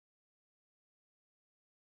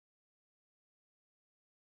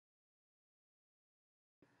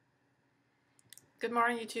Good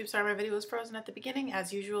morning, YouTube. Sorry my video was frozen at the beginning.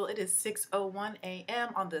 As usual, it is 6:01 a.m.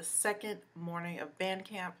 on the second morning of band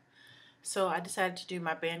camp. So I decided to do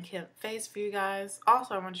my band camp face for you guys.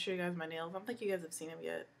 Also, I wanted to show you guys my nails. I don't think you guys have seen them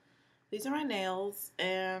yet. These are my nails,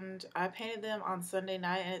 and I painted them on Sunday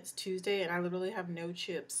night, and it's Tuesday, and I literally have no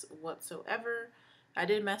chips whatsoever. I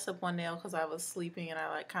did mess up one nail because I was sleeping, and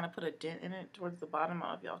I kind of put a dent in it towards the bottom. I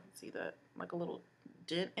don't know if y'all can see that, like a little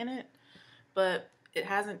dent in it. But it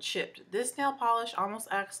hasn't chipped. This nail polish almost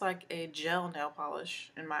acts like a gel nail polish,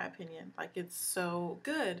 in my opinion. Like, it's so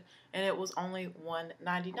good. And it was only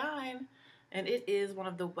 $1.99, and it is one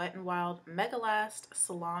of the Wet n Wild Mega Last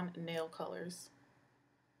Salon nail colors.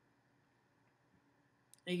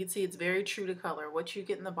 And you can see it's very true to color. What you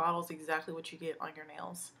get in the bottle is exactly what you get on your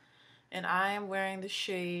nails. And I am wearing the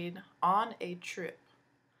shade On a Trip.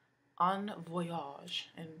 En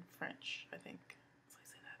Voyage in French, I think.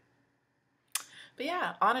 But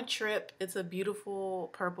yeah, On a Trip, it's a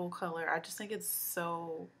beautiful purple color. I just think it's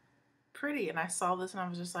so pretty. And I saw this and I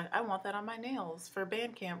was just like, I want that on my nails for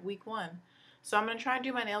band camp week 1. So I'm going to try and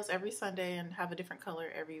do my nails every Sunday and have a different color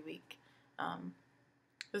every week.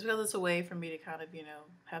 Just because it's a way for me to kind of,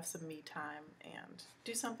 have some me time and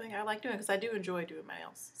do something I like doing, because I do enjoy doing my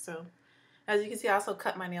nails. So as you can see, I also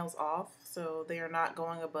cut my nails off so they are not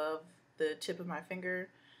going above the tip of my finger.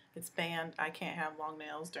 It's banned. I can't have long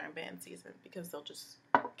nails during band season because they'll just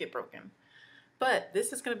get broken. But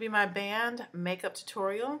this is going to be my band makeup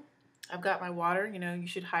tutorial. I've got my water. You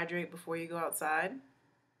should hydrate before you go outside.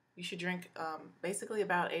 You should drink basically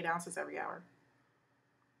about 8 ounces every hour.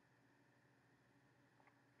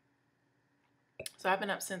 So I've been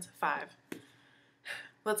up since 5.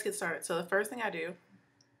 Let's get started. So the first thing I do,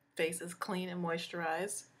 face is clean and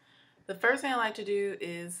moisturized. The first thing I like to do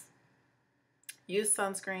is use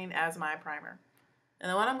sunscreen as my primer.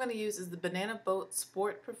 And the one I'm going to use is the Banana Boat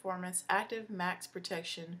Sport Performance Active Max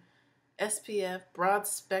Protection SPF Broad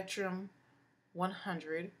Spectrum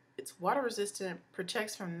 100. It's water resistant,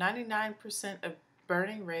 protects from 99% of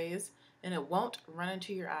burning rays, and it won't run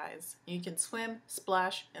into your eyes. You can swim,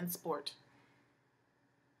 splash, and sport.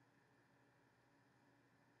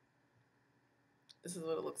 This is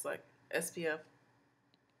what it looks like. SPF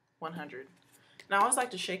 100. Now, I always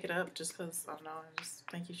like to shake it up just because, I don't know, I just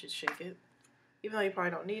think you should shake it. Even though you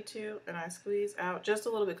probably don't need to. And I squeeze out just a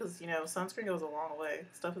little bit because, sunscreen goes a long way.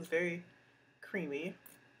 Stuff is very creamy.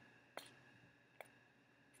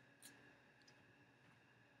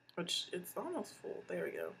 Which, it's almost full. There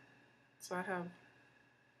we go. So I have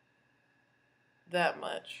that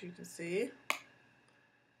much, you can see.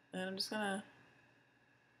 And I'm just going to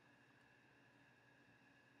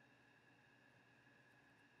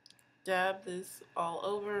dab this all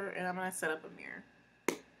over, and I'm going to set up a mirror.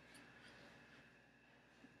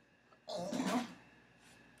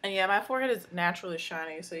 And yeah, my forehead is naturally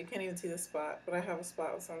shiny, so you can't even see the spot, but I have a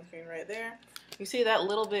spot with sunscreen right there. You see that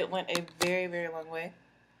little bit went a very, very long way.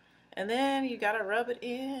 And then you got to rub it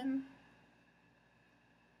in.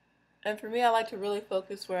 And for me, I like to really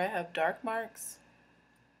focus where I have dark marks,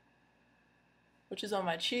 which is on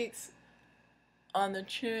my cheeks, on the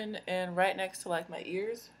chin, and right next to like my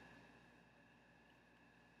ears.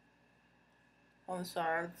 On the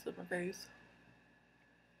sides of my face.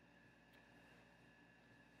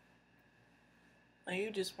 And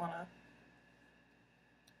you just want to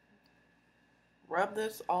rub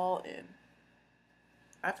this all in.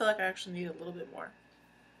 I feel like I actually need a little bit more.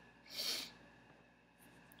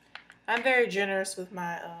 I'm very generous with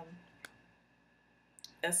my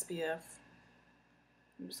SPF.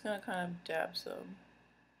 I'm just going to kind of dab some.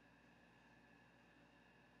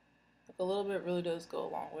 Like a little bit really does go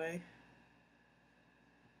a long way.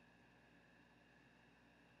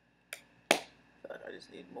 But I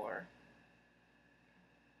just need more.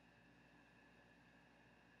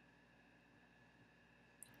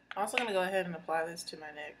 I'm also going to go ahead and apply this to my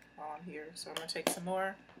neck while I'm here. So I'm going to take some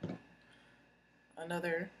more.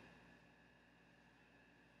 Another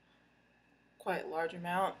quite large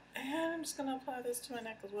amount. And I'm just going to apply this to my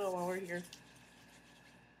neck as well while we're here.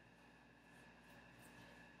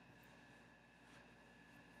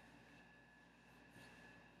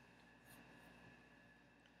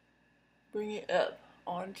 Bring it up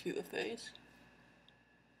onto the face.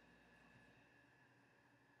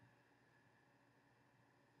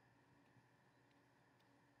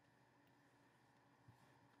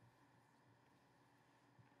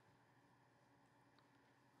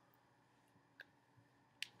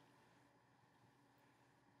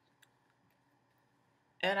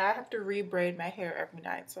 And I have to re-braid my hair every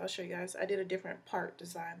night, so I'll show you guys. I did a different part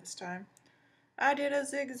design this time. I did a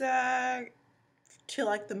zigzag to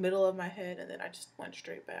like the middle of my head, and then I just went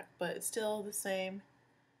straight back. But it's still the same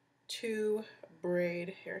 2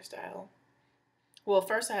 braid hairstyle. Well,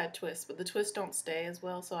 first I had twists, but the twists don't stay as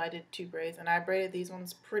well, so I did 2 braids, and I braided these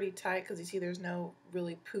ones pretty tight because you see there's no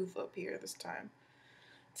really poof up here this time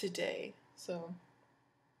today. So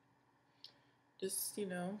just,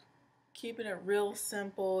 keeping it real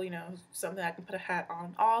simple, something I can put a hat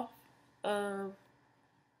on off of.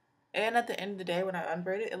 And at the end of the day, when I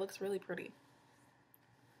unbraid it, it looks really pretty.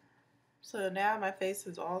 So now my face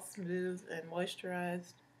is all smooth and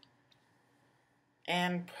moisturized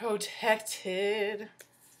and protected.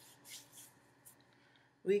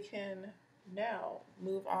 We can now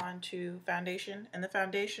move on to foundation. And the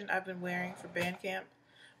foundation I've been wearing for band camp,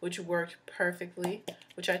 which worked perfectly,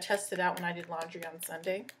 which I tested out when I did laundry on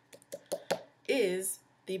Sunday, is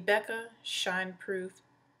the Becca Shine Proof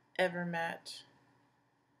Evermatte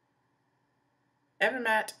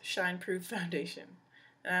Shine Proof Foundation.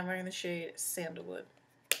 And I'm wearing the shade Sandalwood.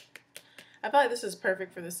 I feel like this is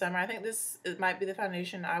perfect for the summer. I think it might be the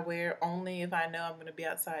foundation I wear only if I know I'm going to be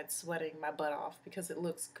outside sweating my butt off, because it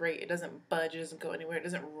looks great. It doesn't budge, it doesn't go anywhere, it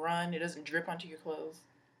doesn't run, it doesn't drip onto your clothes.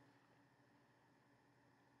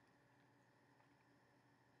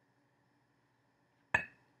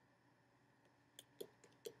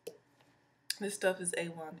 This stuff is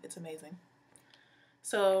A1. It's amazing.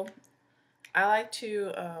 So I like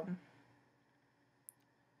to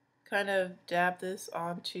kind of dab this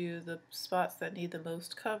onto the spots that need the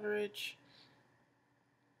most coverage,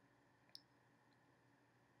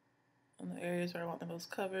 on the areas where I want the most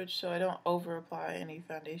coverage, so I don't over apply any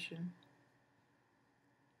foundation.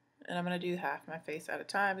 And I'm going to do half my face at a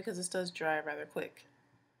time because this does dry rather quick.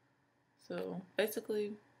 So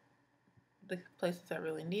basically the places that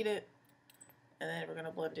really need it, and then we're going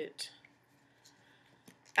to blend it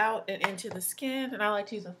out and into the skin, and I like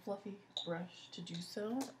to use a fluffy brush to do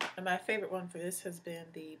so. And my favorite one for this has been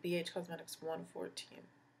the BH Cosmetics 114.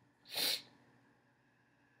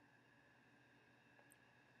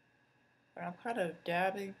 And I'm kind of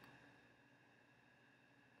dabbing.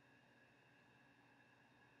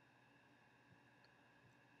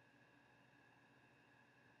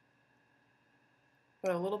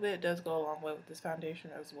 But a little bit does go a long way with this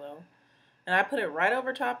foundation as well. And I put it right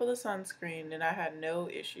over top of the sunscreen, and I had no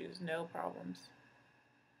issues, no problems.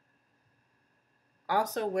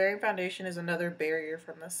 Also, wearing foundation is another barrier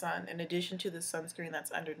from the sun, in addition to the sunscreen that's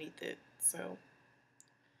underneath it. So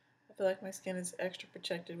I feel like my skin is extra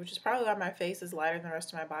protected, which is probably why my face is lighter than the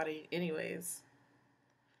rest of my body anyways.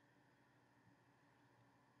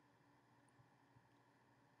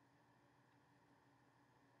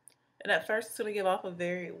 And at first it's going to give off a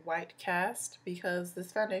very white cast because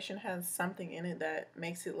this foundation has something in it that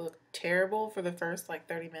makes it look terrible for the first like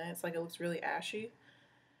 30 minutes. Like, it looks really ashy.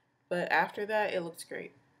 But after that, it looks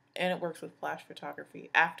great. And it works with flash photography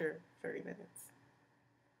after 30 minutes.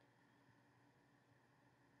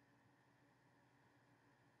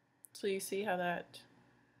 So you see how that...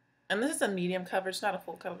 And this is a medium coverage, not a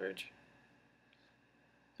full coverage.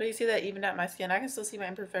 So you see that even at my skin, I can still see my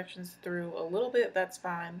imperfections through a little bit. That's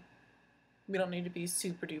fine. We don't need to be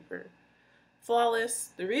super duper flawless.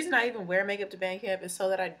 The reason I even wear makeup to band camp is so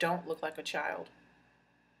that I don't look like a child.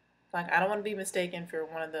 Like, I don't want to be mistaken for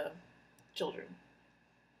one of the children.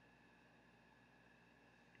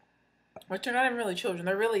 Which they're not even really children.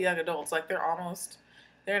 They're really young adults. Like, they're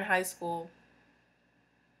in high school.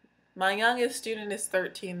 My youngest student is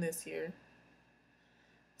 13 this year.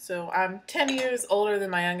 So I'm 10 years older than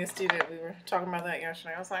my youngest student. We were talking about that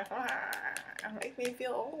yesterday. I was like, make me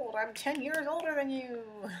feel old. I'm 10 years older than you.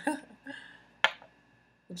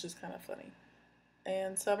 Which is kind of funny.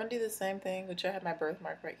 And so I'm going to do the same thing, which I have my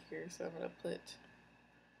birthmark right here. So I'm going to put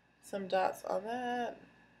some dots on that.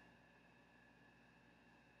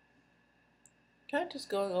 Kind of just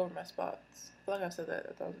going over my spots. I feel like I've said that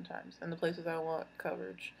 1,000 times. And the places I want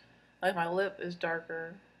coverage. Like, my lip is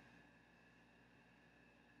darker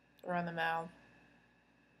around the mouth.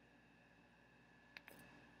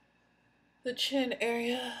 The chin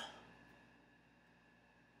area.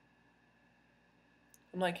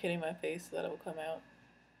 I'm like hitting my face so that it will come out.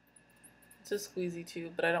 It's a squeezy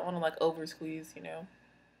too, but I don't want to like over squeeze, you know.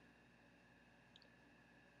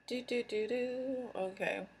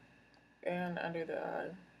 Okay. And under the eye.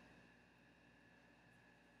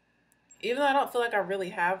 Even though I don't feel like I really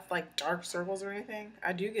have like dark circles or anything,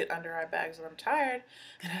 I do get under eye bags when I'm tired,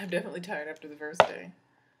 and I'm definitely tired after the first day.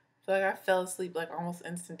 I feel like I fell asleep like almost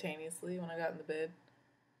instantaneously when I got in the bed.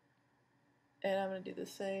 And I'm going to do the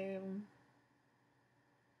same.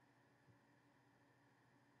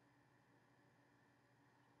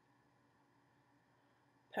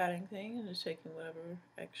 patting thing and just taking whatever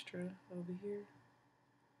extra over here.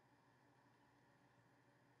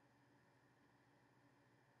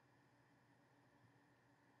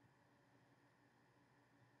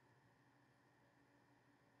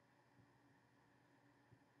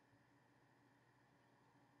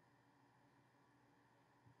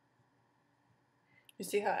 You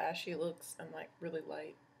see how ashy it looks and like really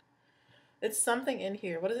light? It's something in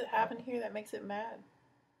here. What does it have in here that makes it mad?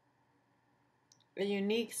 A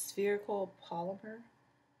unique spherical polymer.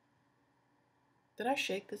 Did I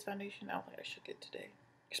shake this foundation? I don't think I shook it today.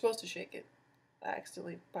 You're supposed to shake it. I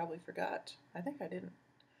accidentally probably forgot. I think I didn't.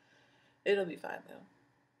 It'll be fine though.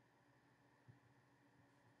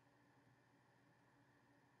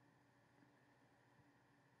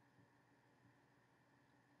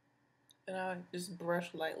 And I'll just brush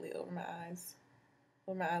lightly over my eyes.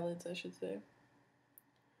 Or my eyelids, I should say.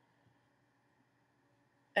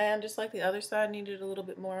 And just like the other side needed a little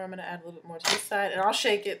bit more, I'm going to add a little bit more to this side. And I'll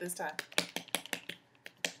shake it this time.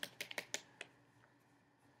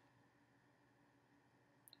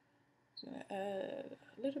 I'm going to add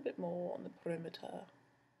a little bit more on the perimeter.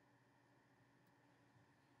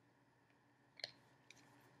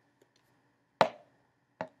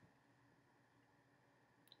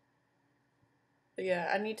 But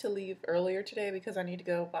yeah, I need to leave earlier today because I need to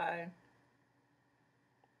go by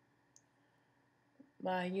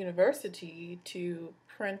my university to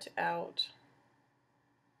print out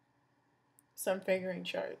some fingering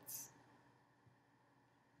charts.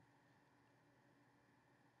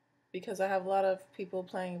 Because I have a lot of people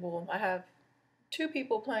playing, well, I have 2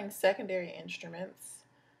 people playing secondary instruments.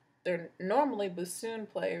 They're normally bassoon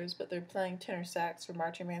players, but they're playing tenor sax for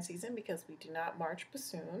marching band season because we do not march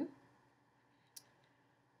bassoon.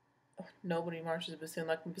 Nobody marches bassoon.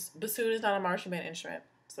 Like, bassoon is not a marching band instrument.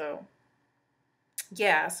 So,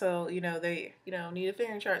 yeah, so, they, need a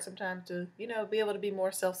fingering chart sometimes to, be able to be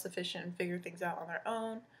more self-sufficient and figure things out on their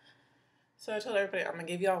own. So I told everybody, I'm going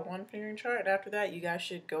to give y'all one fingering chart, and after that, you guys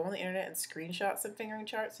should go on the internet and screenshot some fingering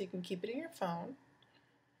charts so you can keep it in your phone.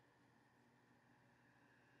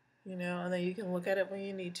 And then you can look at it when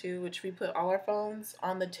you need to, which we put all our phones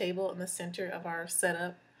on the table in the center of our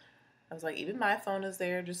setup. I was like, even my phone is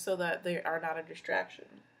there just so that they are not a distraction.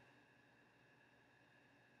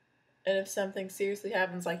 And if something seriously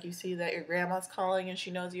happens, like you see that your grandma's calling and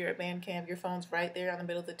she knows you're at band camp, your phone's right there on the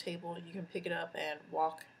middle of the table and you can pick it up and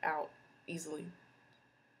walk out easily.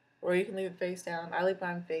 Or you can leave it face down. I leave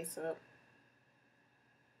mine face up.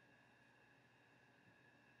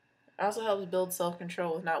 It also helps build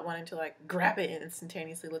self-control with not wanting to like grab it and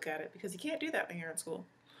instantaneously look at it because you can't do that when you're in school.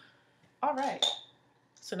 All right.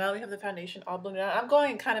 So now we have the foundation all blended out. I'm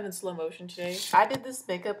going kind of in slow motion today. I did this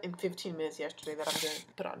makeup in 15 minutes yesterday that I'm going to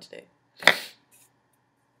put on today.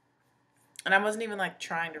 And I wasn't even like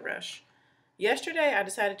trying to rush. Yesterday I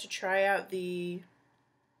decided to try out the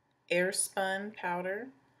Airspun powder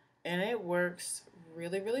and it works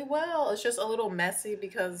really, really well. It's just a little messy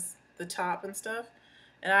because the top and stuff.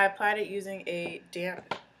 And I applied it using a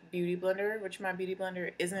damp beauty blender, which my beauty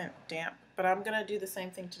blender isn't damp. But I'm going to do the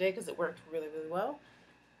same thing today because it worked really, really well.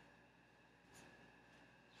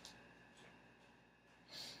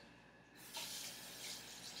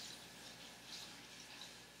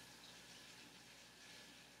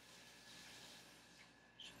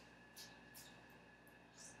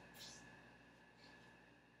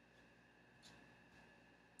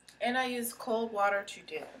 And I use cold water to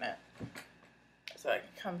dampen it. So I can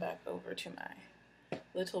come back over to my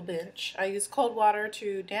little bench. I use cold water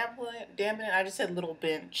to dampen it. I just said little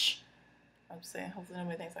bench. I'm saying, hopefully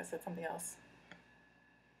nobody thinks I said something else.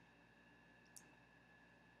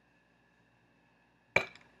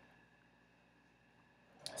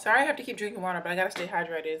 Sorry I have to keep drinking water, but I gotta stay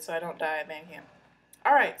hydrated so I don't die at band camp.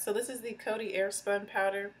 Alright, so this is the Coty Airspun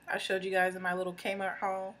powder I showed you guys in my little Kmart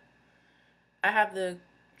haul. I have the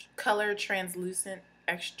color translucent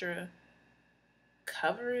extra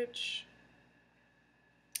coverage,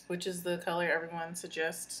 which is the color everyone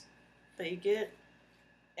suggests that you get.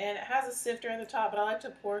 And it has a sifter at the top, but I like to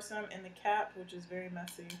pour some in the cap, which is very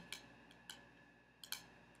messy.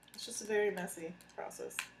 It's just a very messy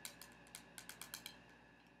process.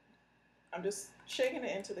 I'm just shaking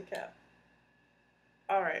it into the cap.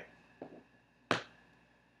 Alright.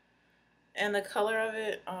 And the color of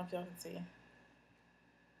it, I don't know if y'all can see.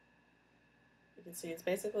 You can see it's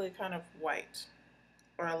basically kind of white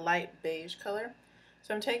or a light beige color.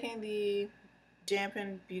 So I'm taking the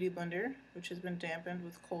dampened beauty blender, which has been dampened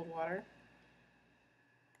with cold water.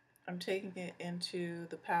 I'm taking it into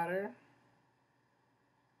the powder.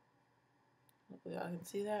 Hopefully y'all can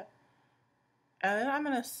see that. And then I'm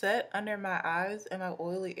going to set under my eyes and my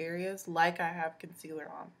oily areas like I have concealer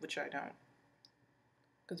on, which I don't.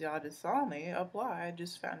 Because y'all just saw me apply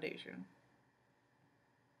just foundation.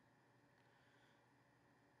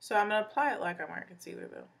 So I'm going to apply it like I'm wearing concealer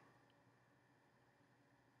though.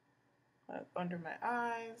 Like under my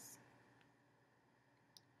eyes.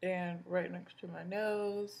 And right next to my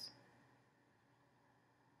nose.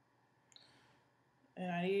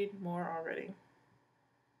 And I need more already.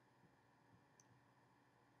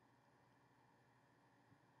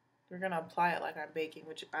 We're going to apply it like I'm baking,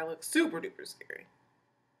 which I look super duper scary.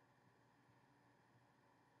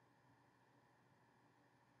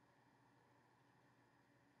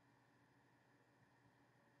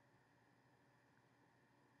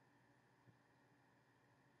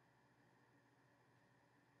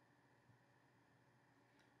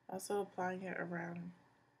 Also applying it around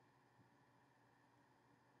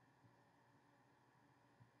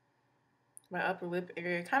my upper lip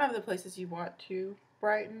area, kind of the places you want to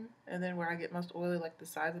brighten, and then where I get most oily, like the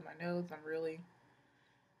sides of my nose, I'm really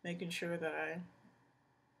making sure that I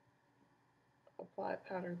apply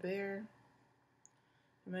powder there.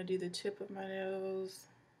 I'm going to do the tip of my nose,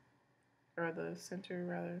 or the center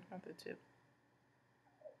rather, not the tip.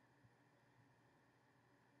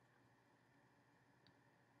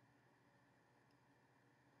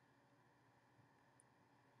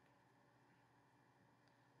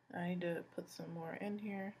 I need to put some more in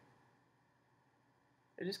here.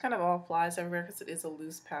 It just kind of all flies everywhere because it is a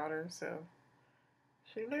loose powder, so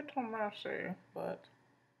it's a little messy, but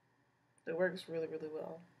it works really, really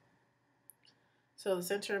well. So the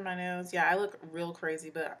center of my nose, yeah, I look real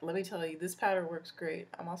crazy, but let me tell you, this powder works great.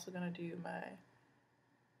 I'm also going to do my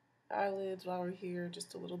eyelids while we're here,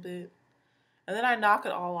 just a little bit. And then I knock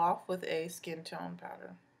it all off with a skin tone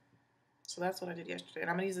powder. So that's what I did yesterday. And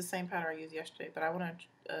I'm going to use the same powder I used yesterday, but I want to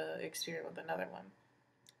experiment with another one.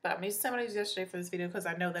 But I'm going to use the same one I used yesterday for this video because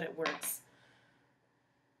I know that it works.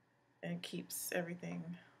 And it keeps everything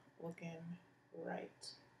looking right.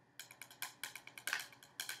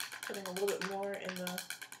 Putting a little bit more in the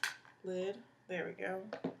lid. There we go.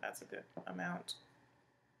 That's a good amount.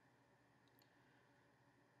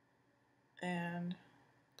 And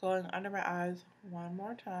going under my eyes one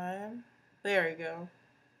more time. There we go.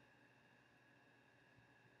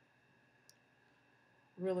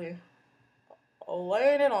 Really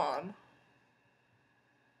laying it on.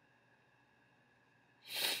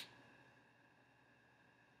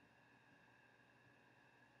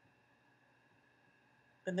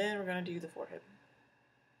 And then we're going to do the forehead.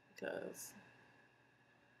 Because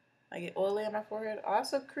I get oily on my forehead. I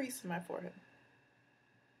also crease in my forehead.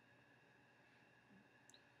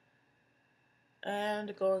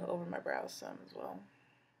 And going over my brows some as well.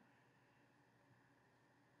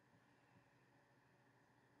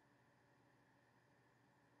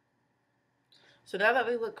 So now that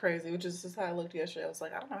we look crazy, which is just how I looked yesterday, I was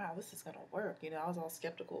like, I don't know how this is going to work. You know, I was all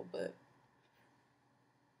skeptical, but...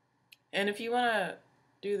 And if you want to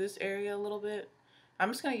do this area a little bit,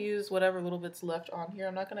 I'm just going to use whatever little bit's left on here.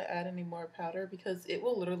 I'm not going to add any more powder because it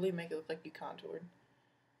will literally make it look like you contoured.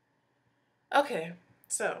 Okay,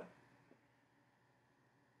 so...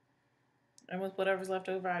 And with whatever's left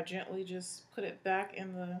over, I gently just put it back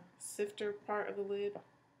in the sifter part of the lid,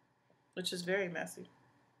 which is very messy.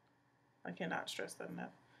 I cannot stress that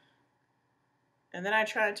enough. And then I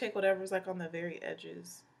try to take whatever's like on the very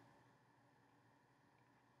edges.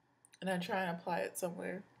 And I try and apply it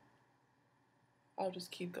somewhere. I'll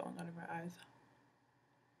just keep going under my eyes.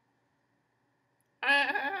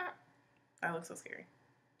 Ah! That looks so scary.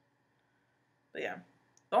 But yeah.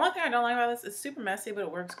 The only thing I don't like about this is super messy, but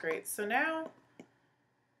it works great. So now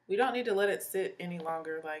we don't need to let it sit any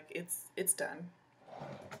longer. Like it's done.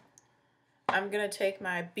 I'm going to take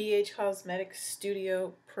my BH Cosmetics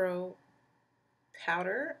Studio Pro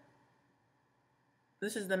powder.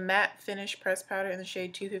 This is the matte finish pressed powder in the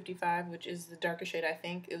shade 255, which is the darkest shade I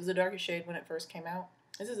think. It was the darkest shade when it first came out.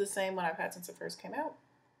 This is the same one I've had since it first came out.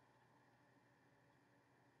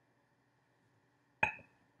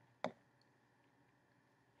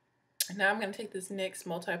 And now I'm going to take this NYX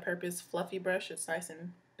multi-purpose fluffy brush. It's nice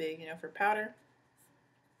and big, you know, for powder.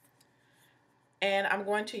 And I'm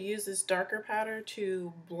going to use this darker powder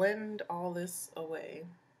to blend all this away.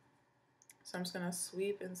 So I'm just going to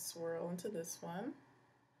sweep and swirl into this one,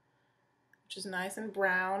 which is nice and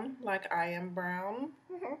brown, like I am brown.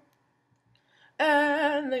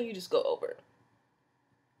 And then you just go over it.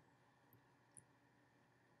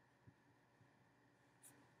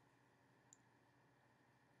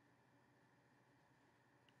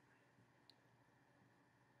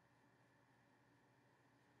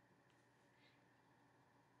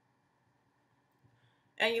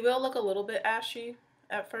 And you will look a little bit ashy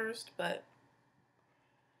at first, but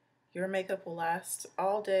your makeup will last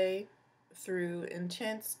all day through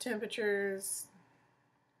intense temperatures,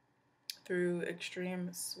 through extreme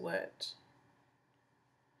sweat,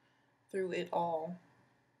 through it all.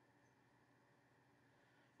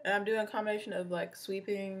 And I'm doing a combination of like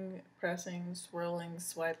sweeping, pressing, swirling,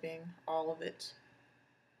 swiping, all of it.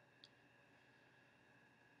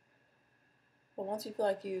 But once you feel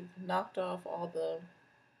like you've knocked off all the...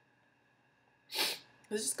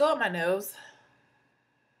 Let's just go up my nose.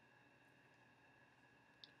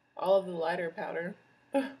 All of the lighter powder.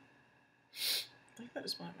 I think I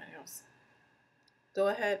just went up my nose. Go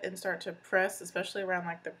ahead and start to press, especially around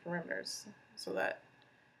like the perimeters, so that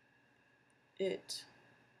it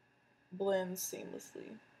blends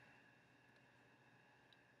seamlessly.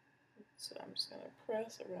 So I'm just going to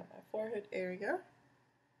press around my forehead area.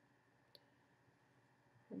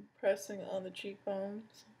 I'm pressing on the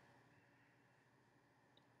cheekbones.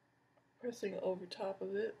 Pressing over top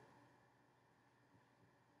of it.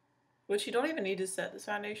 Which you don't even need to set this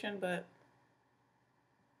foundation, but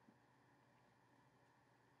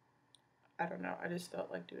I don't know. I just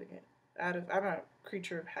felt like doing it. I'm a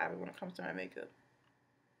creature of habit when it comes to my makeup.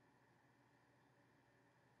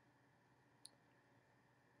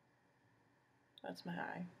 That's my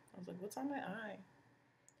eye. I was like, what's on my eye?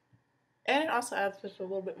 And it also adds just a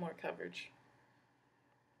little bit more coverage.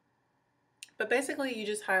 But basically, you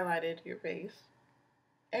just highlighted your base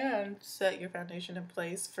and set your foundation in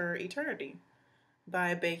place for eternity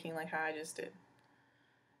by baking like how I just did.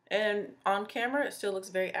 And on camera, it still looks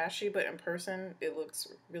very ashy, but in person, it looks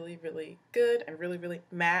really, really good and really, really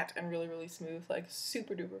matte and really, really smooth, like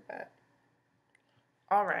super duper matte.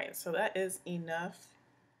 All right, so that is enough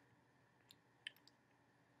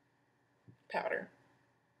powder.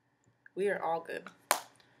 We are all good.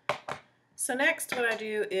 So next, what I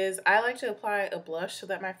do is I like to apply a blush so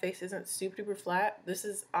that my face isn't super duper flat. This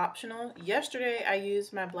is optional. Yesterday, I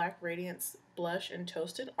used my Black Radiance blush in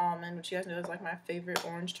Toasted Almond, which you guys know is like my favorite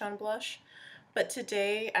orange tone blush. But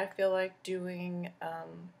today, I feel like doing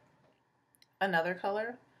another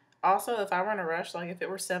color. Also, if I were in a rush, like if it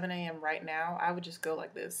were 7 a.m. right now, I would just go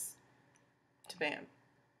like this to bam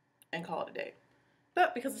and call it a day.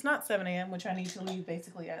 But because it's not 7 a.m., which I need to leave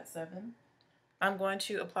basically at 7, I'm going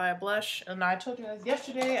to apply a blush. And I told you guys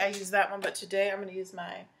yesterday I used that one, but today I'm going to use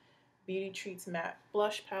my Beauty Treats Matte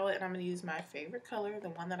Blush Palette, and I'm going to use my favorite color, the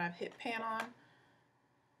one that I've hit pan on.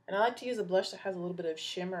 And I like to use a blush that has a little bit of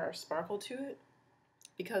shimmer or sparkle to it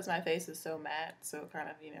because my face is so matte, so it kind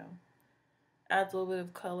of, you know, adds a little bit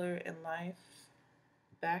of color and life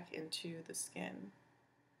back into the skin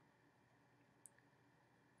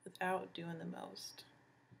without doing the most.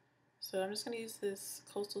 So I'm just going to use this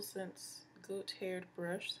Coastal Scents goat-haired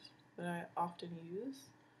brush that I often use.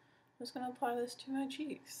 I'm just going to apply this to my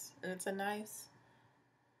cheeks. And it's a nice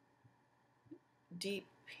deep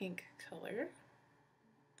pink color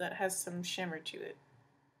that has some shimmer to it.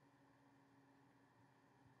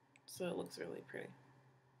 So it looks really pretty.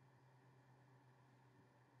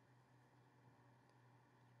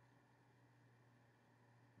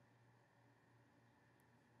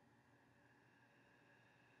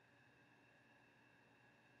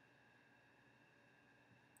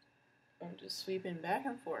 I'm just sweeping back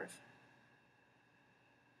and forth.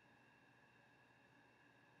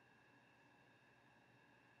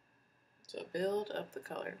 So build up the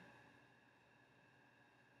color.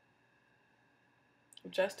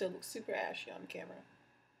 Which I still look super ashy on camera.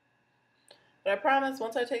 But I promise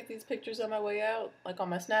once I take these pictures on my way out, like on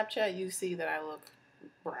my Snapchat, you see that I look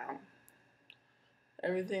brown.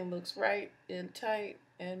 Everything looks right and tight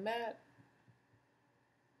and matte.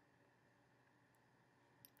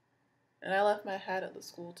 And I left my hat at the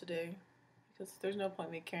school today because there's no point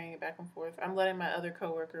in me carrying it back and forth. I'm letting my other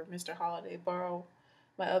coworker, Mr. Holiday, borrow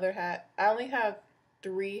my other hat. I only have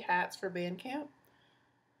 3 hats for band camp.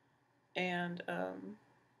 And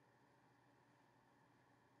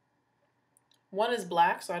one is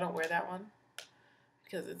black, so I don't wear that one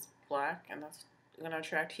because it's black and that's going to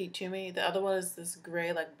attract heat to me. The other one is this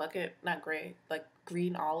gray, like bucket, not gray, like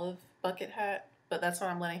green olive bucket hat. But that's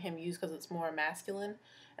what I'm letting him use because it's more masculine.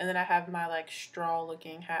 And then I have my like straw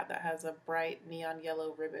looking hat that has a bright neon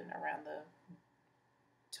yellow ribbon around the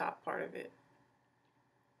top part of it.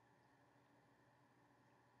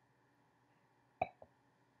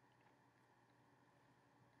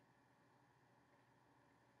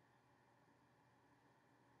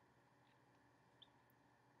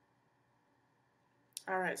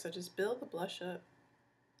 Alright, so just build the blush up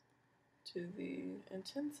to the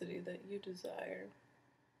intensity that you desire.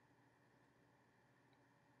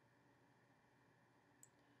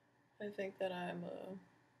 I think that I'm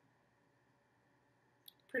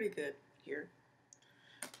pretty good here.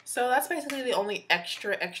 So that's basically the only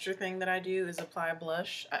extra thing that I do is apply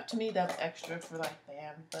blush. To me, that's extra for like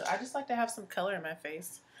bam, but I just like to have some color in my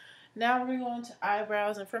face. Now we're going to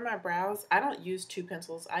eyebrows, and for my brows, I don't use two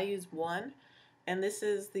pencils. I use one, and this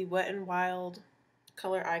is the Wet n Wild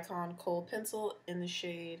Color Icon Kohl pencil in the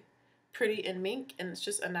shade Pretty in Mink, and it's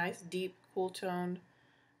just a nice deep cool toned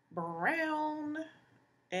brown.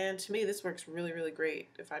 And to me, this works really, really great.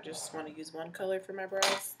 If I just want to use one color for my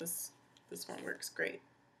brows, this one works great.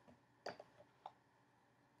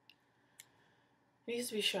 It needs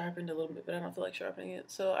to be sharpened a little bit, but I don't feel like sharpening it.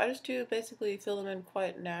 So I just do basically fill them in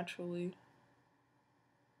quite naturally.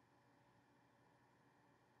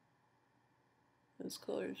 This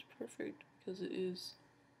color is perfect because it is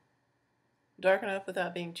dark enough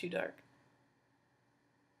without being too dark.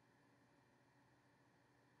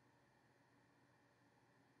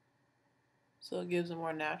 So it gives a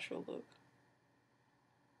more natural look.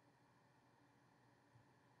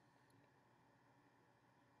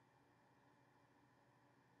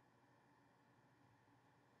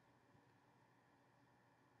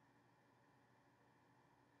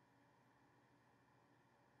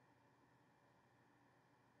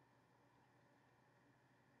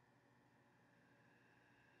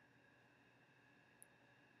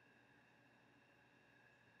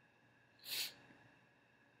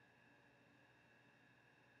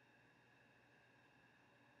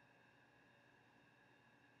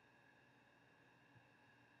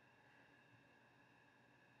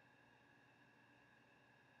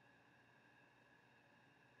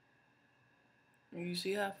 You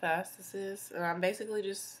see how fast this is? And I'm basically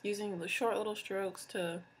just using the short little strokes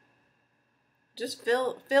to just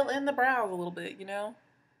fill in the brows a little bit, you know?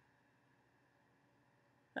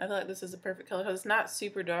 I feel like this is a perfect color. It's not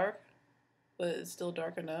super dark, but it's still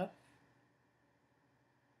dark enough.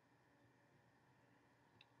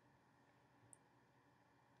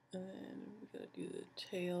 And then we gotta do the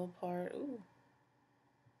tail part. Ooh.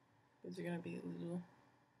 These are gonna be a little...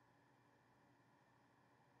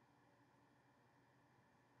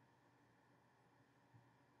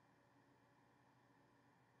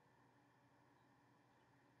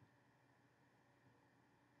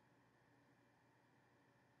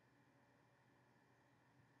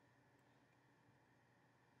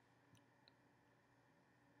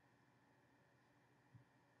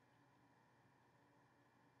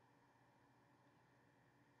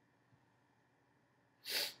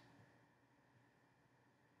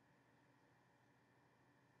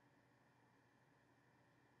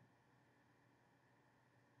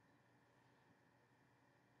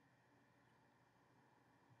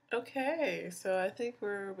 Okay, so I think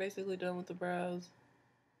we're basically done with the brows.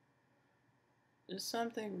 Just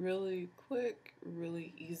something really quick,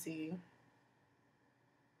 really easy.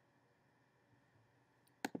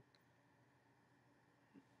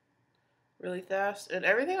 Really fast. And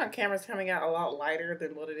everything on camera is coming out a lot lighter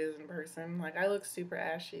than what it is in person. Like, I look super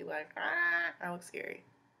ashy. Like, I look scary.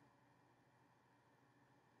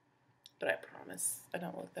 But I promise I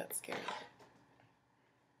don't look that scary.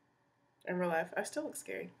 In real life, I still look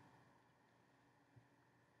scary.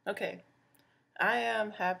 Okay. I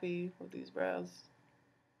am happy with these brows.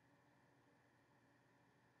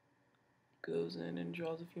 Goes in and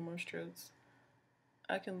draws a few more strokes.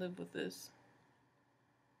 I can live with this.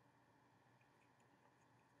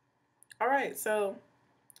 Alright, so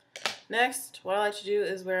next, what I like to do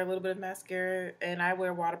is wear a little bit of mascara, and I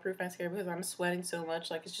wear waterproof mascara because I'm sweating so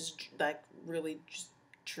much, like it's just like really just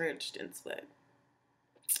drenched in sweat.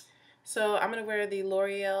 So I'm going to wear the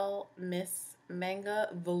L'Oreal Miss Manga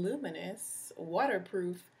Voluminous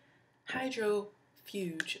Waterproof Hydro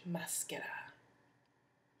Fuge Mascara.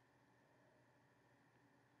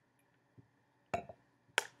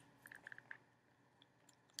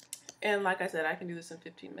 And like I said, I can do this in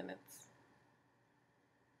 15 minutes.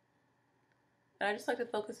 And I just like to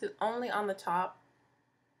focus it only on the top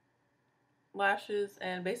lashes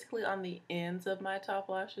and basically on the ends of my top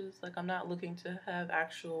lashes. Like, I'm not looking to have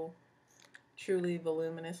actual truly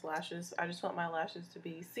voluminous lashes. I just want my lashes to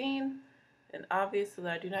be seen and obvious so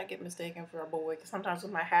that I do not get mistaken for a boy. Because sometimes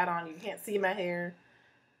with my hat on, you can't see my hair.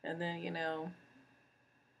 And then, you know,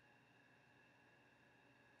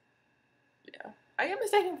 yeah. I get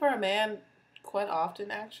mistaken for a man quite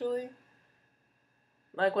often, actually.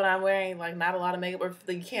 Like when I'm wearing like not a lot of makeup, or if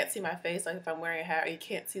you can't see my face, like if I'm wearing a hat, or you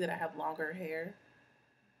can't see that I have longer hair.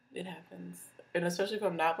 It happens. And especially if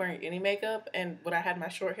I'm not wearing any makeup, and when I had my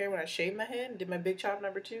short hair, when I shaved my head and did my big chop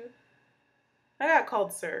 #2, I got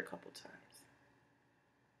called sir a couple times.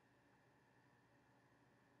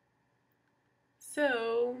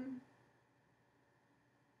 So,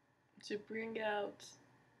 to bring out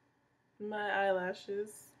my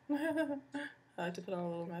eyelashes. I like to put on a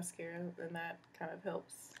little mascara, and that kind of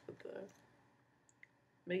helps with the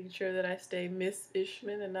making sure that I stay Miss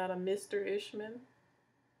Ishman and not a Mr. Ishman.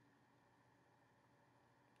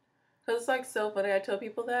 Because it's like so funny. I tell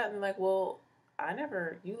people that, and they're like, well,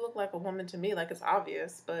 you look like a woman to me. Like, it's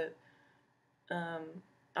obvious, but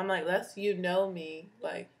I'm like, you know me.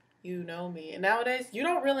 Like, you know me. And nowadays, you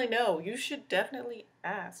don't really know. You should definitely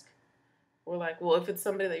ask. Or like, well, if it's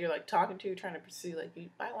somebody that you're like talking to, trying to pursue, like, you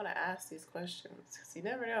might want to ask these questions. Because you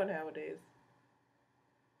never know nowadays.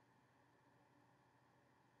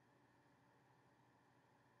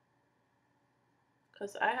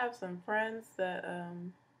 Because I have some friends that,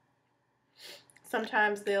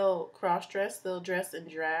 sometimes they'll cross-dress. They'll dress in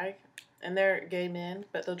drag. And they're gay men,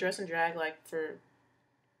 but they'll dress in drag, like, for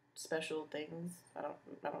special things. I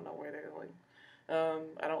don't know where they're going.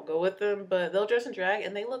 I don't go with them, but they'll dress in drag,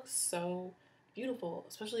 and they look so beautiful.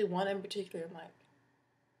 Especially one in particular. I'm like,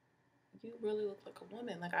 you really look like a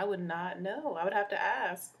woman. Like, I would not know. I would have to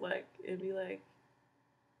ask. Like, it'd be like,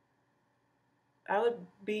 I would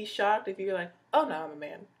be shocked if you're like, oh no, I'm a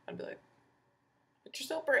man. I'd be like, but you're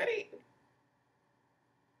so pretty.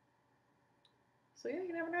 So yeah,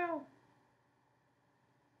 you never know.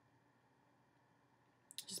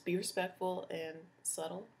 Just be respectful and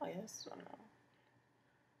subtle, I guess. I don't know.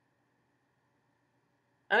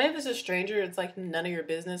 I mean, if it's a stranger, it's like none of your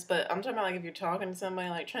business. But I'm talking about like if you're talking to somebody,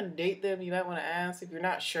 like trying to date them, you might want to ask. If you're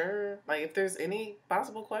not sure, like if there's any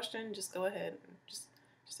possible question, just go ahead and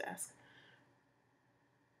just ask.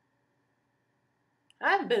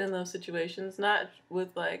 I've been in those situations, not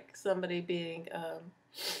with like somebody being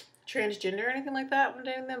transgender or anything like that when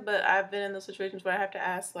dating them, but I've been in those situations where I have to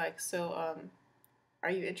ask, like, so, are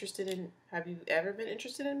you have you ever been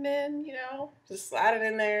interested in men, you know? Just slide it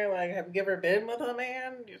in there, like, have you ever been with a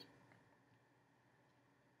man?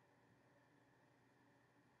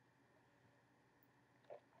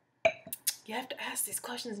 You have to ask these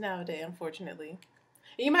questions nowadays, unfortunately.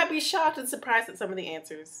 And you might be shocked and surprised at some of the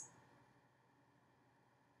answers.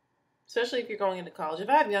 Especially if you're going into college. If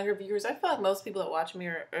I have younger viewers, I feel like most people that watch me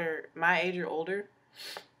are my age or older.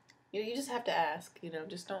 You know, you just have to ask, you know,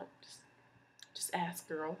 just ask,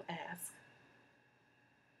 girl, ask.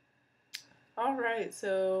 Alright,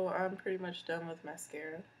 so I'm pretty much done with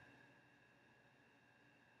mascara.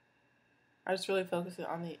 I just really focus it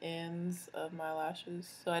on the ends of my lashes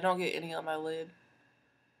so I don't get any on my lid.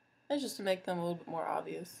 It's just to make them a little bit more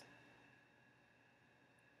obvious.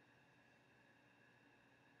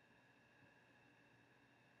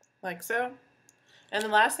 Like so. And the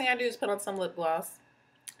last thing I do is put on some lip gloss.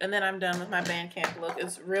 And then I'm done with my Bandcamp look.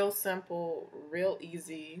 It's real simple, real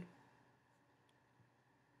easy,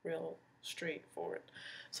 real straightforward.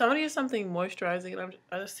 So I'm going to use something moisturizing. And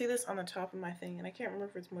I see this on the top of my thing, and I can't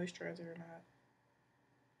remember if it's moisturizer or not.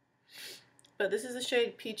 But this is the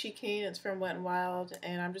shade Peachy Keen. It's from Wet n Wild.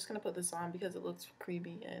 And I'm just going to put this on because it looks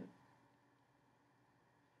creamy and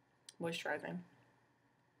moisturizing.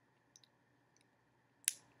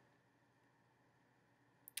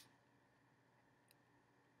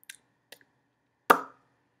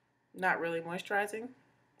 Not really moisturizing.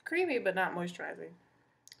 Creamy, but not moisturizing.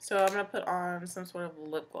 So I'm going to put on some sort of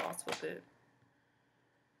lip gloss with it.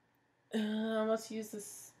 Let's use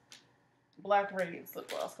this Black Radiance lip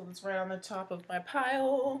gloss because it's right on the top of my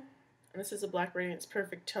pile. And this is a Black Radiance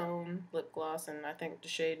Perfect Tone lip gloss, and I think the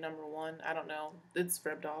shade number 1. I don't know. It's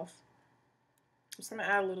rubbed off. I'm just going to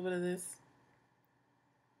add a little bit of this.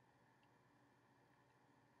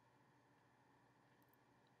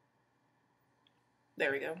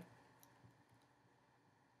 There we go.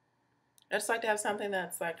 I just like to have something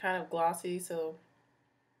that's like kind of glossy so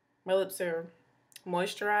my lips are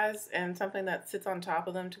moisturized, and something that sits on top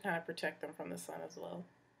of them to kind of protect them from the sun as well.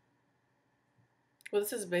 Well,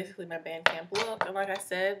 this is basically my Bandcamp look, and like I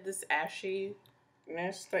said, this ashiness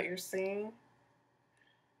that you're seeing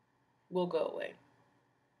will go away.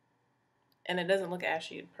 And it doesn't look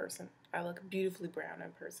ashy in person. I look beautifully brown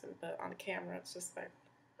in person, but on camera it's just like,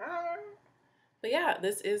 ah. But yeah,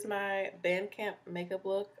 this is my Bandcamp makeup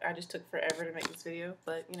look. I just took forever to make this video,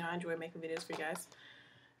 but you know, I enjoy making videos for you guys.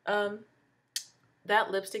 That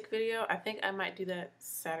lipstick video, I think I might do that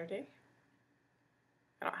Saturday.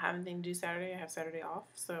 I don't have anything to do Saturday. I have Saturday off.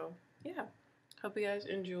 So yeah, hope you guys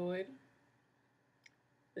enjoyed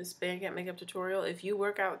this Bandcamp makeup tutorial. If you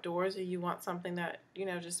work outdoors and you want something that, you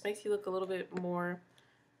know, just makes you look a little bit more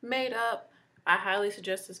made up, I highly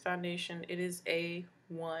suggest this foundation. It is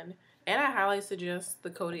A1. And I highly suggest the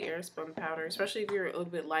Coty Airspun powder, especially if you're a little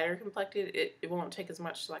bit lighter complected. It won't take as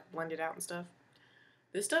much to like blend it out and stuff.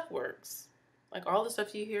 This stuff works. Like all the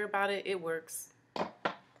stuff you hear about it, it works.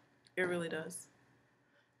 It really does.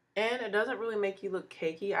 And it doesn't really make you look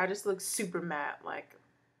cakey. I just look super matte. Like,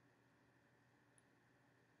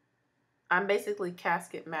 I'm basically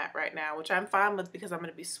casket matte right now, which I'm fine with because I'm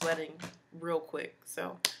going to be sweating real quick.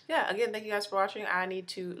 So, yeah, again, thank you guys for watching. I need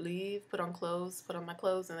to leave, put on my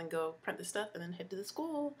clothes, and then go print the stuff and then head to the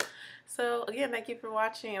school. So, again, thank you for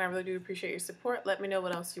watching, and I really do appreciate your support. Let me know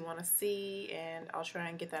what else you want to see, and I'll try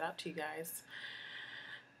and get that out to you guys.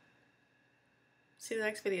 See you in the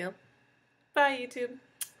next video. Bye, YouTube.